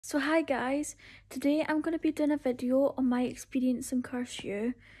So hi guys, today I'm going to be doing a video on my experience in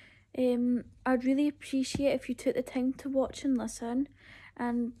carseview. I'd really appreciate if you took the time to watch and listen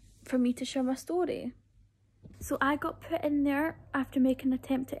and for me to share my story. So I got put in there after making an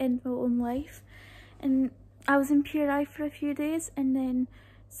attempt to end my own life, and I was in PRI for a few days, and then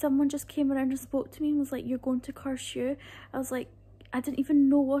someone just came around and spoke to me and was like, "You're going to carseview." I was like, I didn't even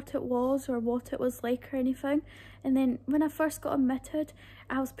know what it was or what it was like or anything. And then when I first got admitted,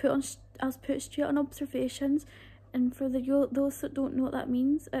 I was put straight on observations. And for those that don't know what that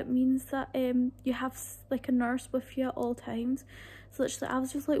means, it means that you have like a nurse with you at all times. So literally I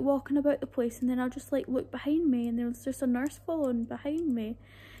was just like walking about the place, and then I'll just like look behind me and there was just a nurse following behind me,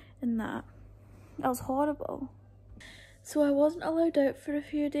 and that was horrible. So I wasn't allowed out for a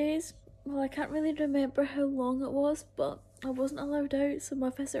few days. Well, I can't really remember how long it was, but I wasn't allowed out, so my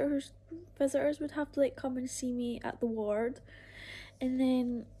visitors would have to like come and see me at the ward. And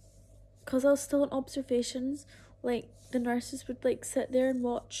then because I was still on observations, like the nurses would like sit there and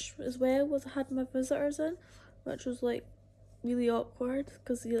watch as well as I had my visitors in, which was like really awkward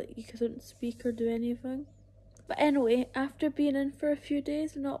because you couldn't speak or do anything. But anyway, after being in for a few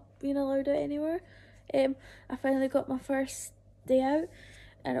days and not being allowed out anywhere, I finally got my first day out,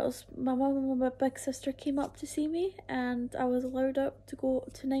 and it was my mum and my big sister came up to see me, and I was allowed up to go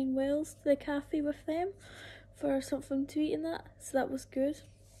to Nine Wells to the cafe with them for something to eat and that, so that was good.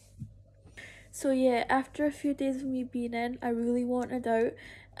 So yeah, after a few days of me being in, I really wanted out,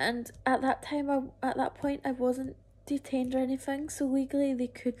 and at that point I wasn't detained or anything, so legally they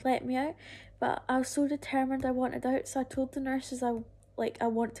could let me out, but I was so determined I wanted out, so I told the nurses I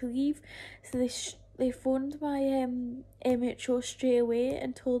want to leave. So they phoned my MHO straight away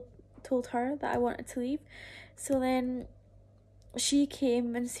and told her that I wanted to leave. So then she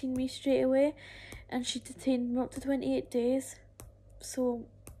came and seen me straight away, and she detained me up to 28 days. So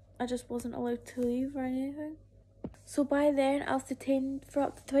I just wasn't allowed to leave or anything. So by then I was detained for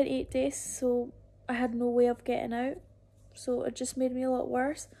up to 28 days, so I had no way of getting out. So it just made me a lot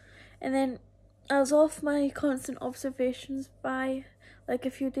worse. And then I was off my constant observations by like a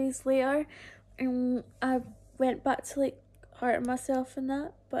few days later, and I went back to like hurting myself and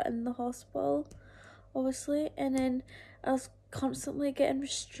that, but in the hospital obviously. And then I was constantly getting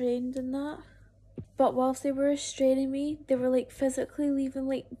restrained and that. But whilst they were restraining me, they were like physically leaving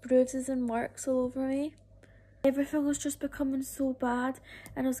like bruises and marks all over me. Everything was just becoming so bad,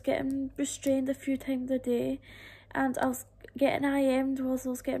 and I was getting restrained a few times a day, and I was getting IM'd whilst I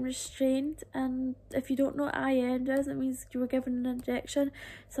was getting restrained. And if you don't know what IM is, it means you were given an injection.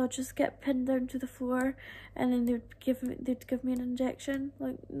 So I'd just get pinned down to the floor, and then they'd give me an injection,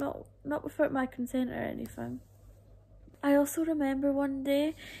 like not without my consent or anything. I also remember one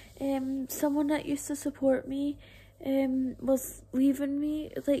day, someone that used to support me was leaving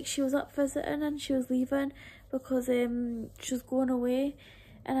me. Like, she was up visiting and she was leaving because she was going away,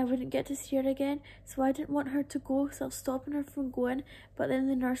 and I wouldn't get to see her again. So I didn't want her to go, so I was stopping her from going. But then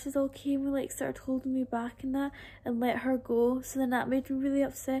the nurses all came and like started holding me back and that, and let her go. So then that made me really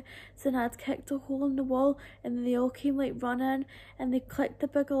upset. So then I'd kicked a hole in the wall, and then they all came like running, and they clicked the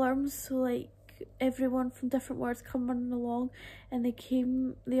big alarms, so like everyone from different wards come running along, and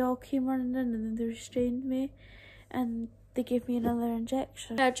they all came running in, and then they restrained me and they gave me another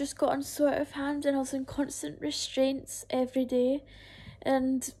injection. I just got on so out of hand, and I was in constant restraints every day.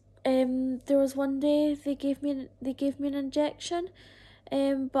 And there was one day they gave me an injection, but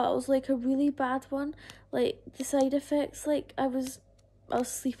it was like a really bad one. Like the side effects, like I was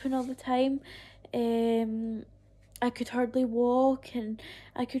sleeping all the time. I could hardly walk and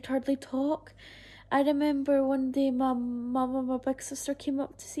I could hardly talk. I remember one day my mum and my big sister came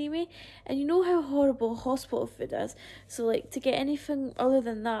up to see me, and you know how horrible hospital food is, so like to get anything other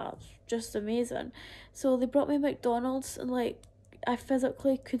than that, just amazing. So they brought me McDonald's, and like I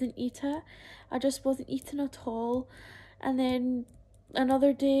physically couldn't eat it. I just wasn't eating at all. And then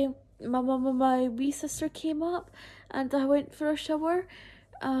another day my mum and my wee sister came up, and I went for a shower,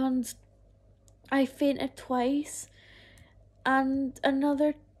 and I fainted twice. And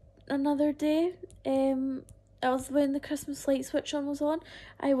another day, I was when the Christmas light switch on was on.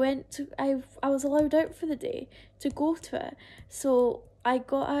 I was allowed out for the day to go to it, so I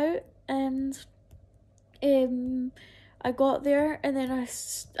got out, and I got there, and then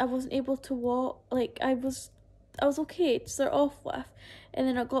I wasn't able to walk. Like I was okay to start off with, and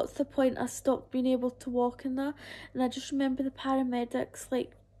then I got to the point I stopped being able to walk in that. And I just remember the paramedics,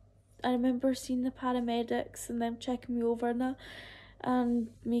 like I remember seeing the paramedics and them checking me over and that, and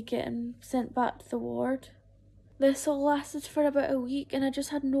me getting sent back to the ward. This all lasted for about a week, and I just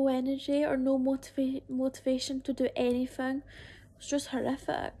had no energy or no motivation to do anything. was just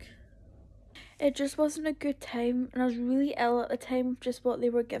horrific. It just wasn't a good time, and I was really ill at the time of just what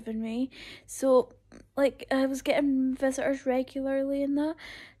they were giving me. So, like, I was getting visitors regularly and that.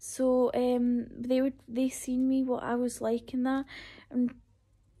 So, they seen me what I was like in that, and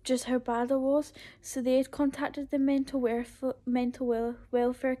just how bad I was. So they had contacted the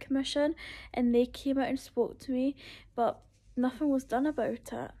welfare commission, and they came out and spoke to me, but nothing was done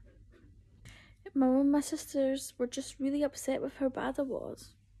about it. My mum and my sisters were just really upset with how bad I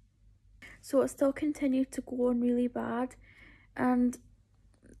was. So it still continued to go on really bad, and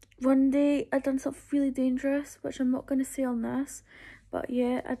one day I done something really dangerous, which I'm not going to say on this, but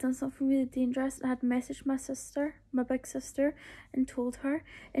yeah, I done something really dangerous. I had messaged my sister, my big sister, and told her,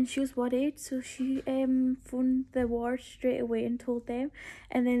 and she was worried, so she phoned the ward straight away and told them,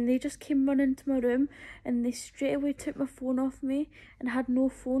 and then they just came running to my room, and they straight away took my phone off me, and I had no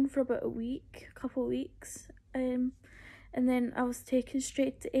phone for about a couple of weeks, and then I was taken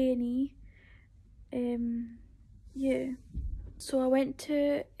straight to A&E. Yeah. So I went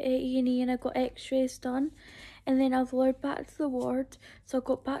to A&E and I got x-rays done, and then I was lured back to the ward. So I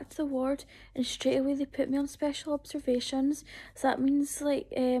got back to the ward, and straight away they put me on special observations. So that means like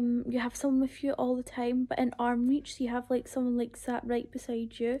you have someone with you all the time, but in arm reach, so you have like someone like sat right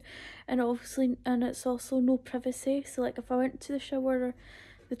beside you, and obviously, and it's also no privacy. So like if I went to the shower or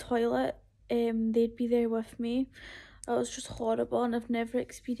the toilet, they'd be there with me. It was just horrible, and I've never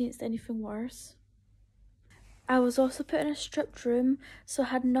experienced anything worse. I was also put in a stripped room, so I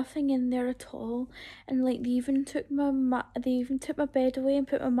had nothing in there at all. And like they even took my bed away and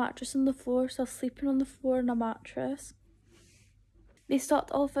put my mattress on the floor, so I was sleeping on the floor in a mattress. They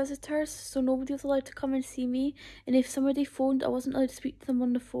stopped all visitors, so nobody was allowed to come and see me. And if somebody phoned, I wasn't allowed to speak to them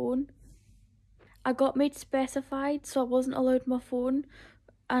on the phone. I got made specified, so I wasn't allowed my phone,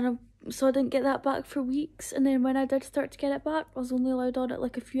 and so I didn't get that back for weeks. And then when I did start to get it back, I was only allowed on it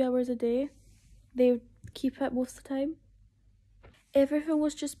like a few hours a day. They would keep it most of the time. Everything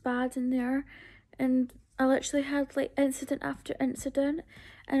was just bad in there, and I literally had like incident after incident,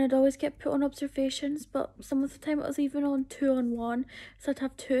 and I'd always get put on observations, but some of the time it was even on 2-on-1, so I'd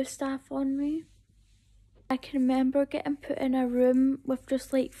have 2 staff on me. I can remember getting put in a room with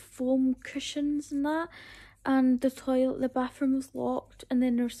just like foam cushions and that, and the bathroom was locked, and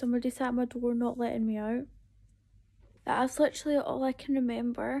then there was somebody sat at my door not letting me out. That's literally all I can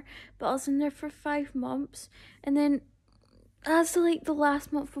remember, but I was in there for 5 months, and then as like the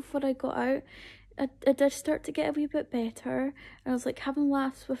last month before I got out, I did start to get a wee bit better, and I was like having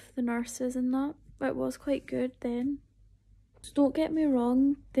laughs with the nurses and that. It was quite good then. So don't get me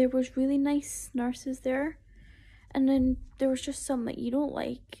wrong, there was really nice nurses there, and then there was just some that you don't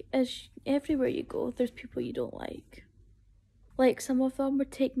like. As everywhere you go, there's people you don't like. Like some of them would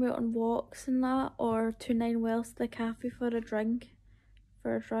take me out on walks and that, or to Nine Wells to the cafe for a drink.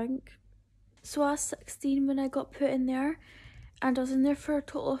 So I was 16 when I got put in there, and I was in there for a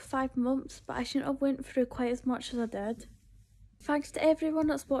total of 5 months, but I shouldn't have went through quite as much as I did. Thanks to everyone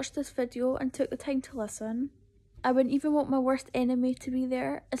that's watched this video and took the time to listen. I wouldn't even want my worst enemy to be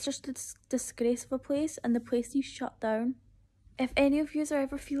there. It's just a disgrace of a place, and the place needs shut down. If any of you are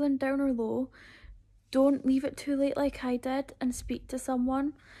ever feeling down or low, don't leave it too late like I did, and speak to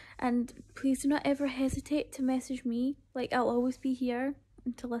someone. And please do not ever hesitate to message me. Like, I'll always be here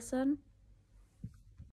and to listen.